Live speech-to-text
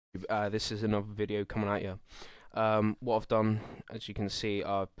This is another video coming at you. What I've done, as you can see,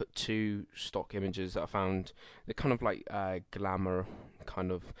 I've put two stock images that I found. They're kind of like glamour,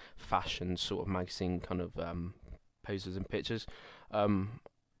 kind of fashion sort of magazine kind of poses and pictures.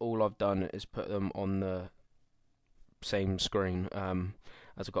 All I've done is put them on the same screen,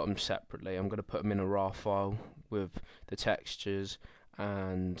 as I've got them separately. I'm going to put them in a RAW file with the textures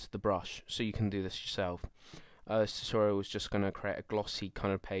and the brush, so you can do this yourself. This tutorial is just going to create a glossy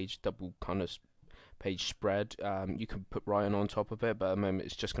kind of page, double kind of page spread. You can put writing on top of it, but at the moment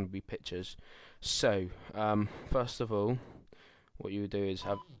it's just going to be pictures. So first of all, what you do is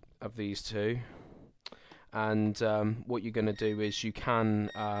have these two, and what you're going to do is you can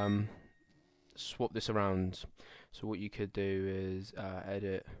swap this around. So what you could do is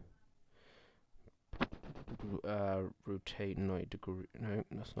edit, rotate 90 degree. No,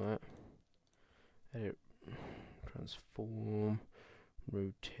 that's not it. Edit, transform,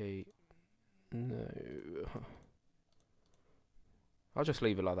 rotate. No, I'll just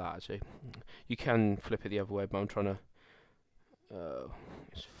leave it like that. Actually, you can flip it the other way, but I'm trying to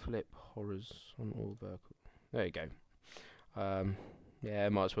just flip horizontal, vertical. There you go. Yeah,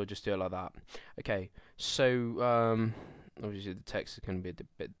 might as well just do it like that. Okay, so obviously the text is going to be a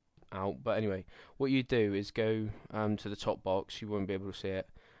bit out, but anyway, what you do is go to the top box. You won't be able to see it,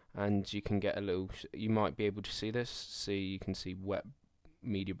 and you can get a little. You might be able to see this. See, you can see wet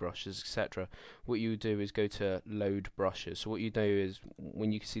media brushes, etc. What you do is go to load brushes. So what you do is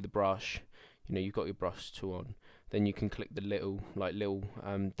when you can see the brush, you know, you've got your brush tool on, then you can click the little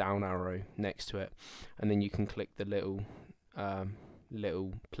down arrow next to it, and then you can click the little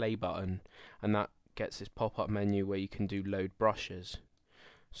play button, and that gets this pop-up menu where you can do load brushes.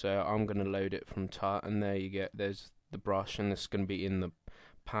 So I'm going to load it from top, and there you get, there's the brush, and this is going to be in the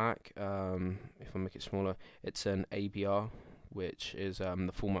pack. If I make it smaller, it's an ABR, which is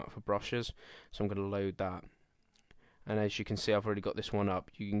the format for brushes. So I'm going to load that, and as you can see, I've already got this one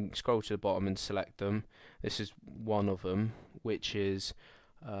up. You can scroll to the bottom and select them. This is one of them, which is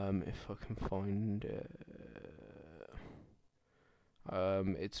if I can find it,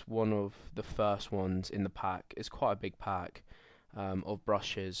 it's one of the first ones in the pack. It's quite a big pack of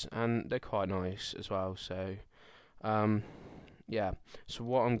brushes, and they're quite nice as well. So yeah, so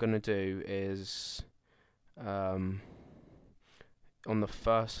what I'm going to do is on the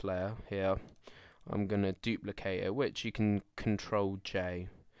first layer here, I'm going to duplicate it, which you can Control J.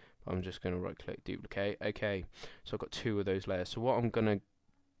 I'm just going to right click, duplicate. Okay, so I've got two of those layers. So what I'm going to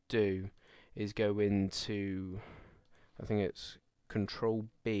do is go into, I think it's Control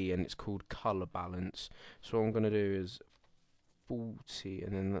B, and it's called color balance. So what I'm going to do is 40,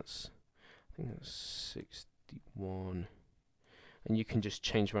 and then that's, I think that's 61. And you can just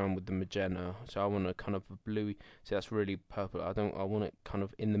change around with the magenta. So I want a kind of a bluey. See, that's really purple. I want it kind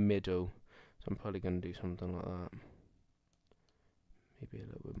of in the middle. So I'm probably going to do something like that. Maybe a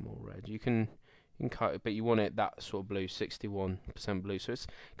little bit more red. You can cut it, but you want it that sort of blue, 61% blue. So it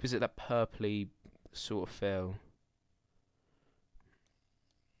gives it that purpley sort of feel.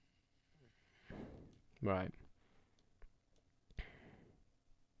 Right.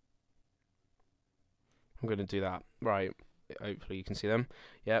 I'm going to do that. Right. Hopefully you can see them.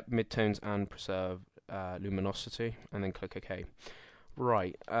 Yep, midtones and preserve luminosity, and then click OK.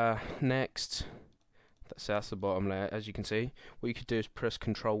 Right, next, that's the bottom layer. As you can see, what you could do is press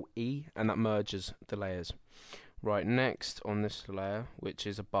Control E, and that merges the layers. Right, next on this layer, which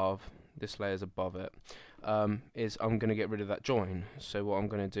is above, this layer is above it, is I'm going to get rid of that join. So what I'm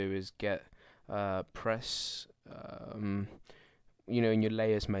going to do is get press, you know, in your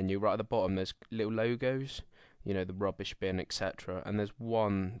layers menu, right at the bottom, there's little logos. You know, the rubbish bin, etc. And there's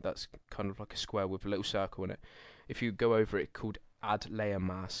one that's kind of like a square with a little circle in it. If you go over it, called Add Layer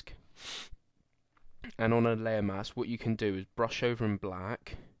Mask. And on a layer mask, what you can do is brush over in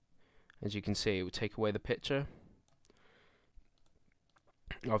black. As you can see, it will take away the picture.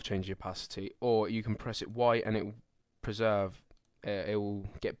 I've changed the opacity. Or you can press it white, and it will preserve. It will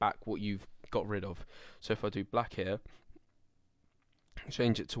get back what you've got rid of. So if I do black here,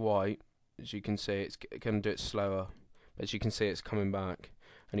 change it to white. As you can see, it's going to do it slower. But as you can see, it's coming back,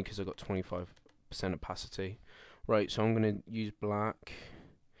 only because I've got 25% opacity. Right, so I'm going to use black,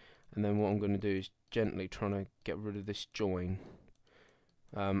 and then what I'm going to do is gently trying to get rid of this join.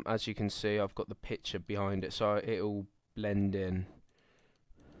 As you can see, I've got the picture behind it, so it'll blend in.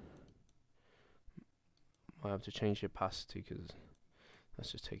 I have to change the opacity because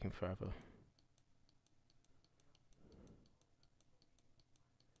that's just taking forever.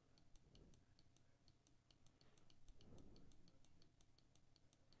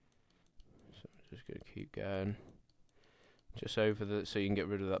 Just going to keep going. just over the, so you can get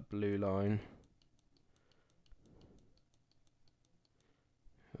rid of that blue line.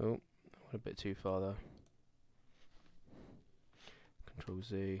 Oh, went a bit too far there. Control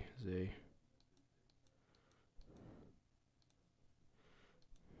Z, Z.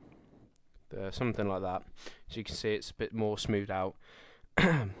 There, something like that. So you can see it's a bit more smoothed out.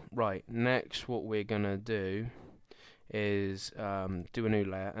 Right, next what we're gonna do is do a new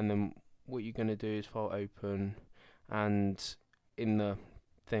layer, and then what you're gonna do is file open, and in the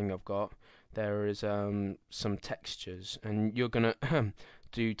thing I've got there is some textures, and you're gonna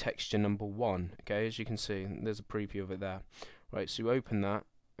do texture number 1. Okay, as you can see, there's a preview of it there. Right, so you open that,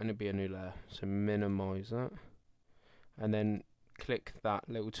 and it'll be a new layer. So minimize that, and then click that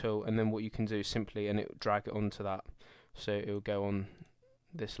little tool, and then what you can do is simply, and it drag it onto that, so it will go on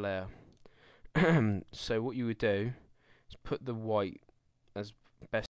this layer. So what you would do is put the white as best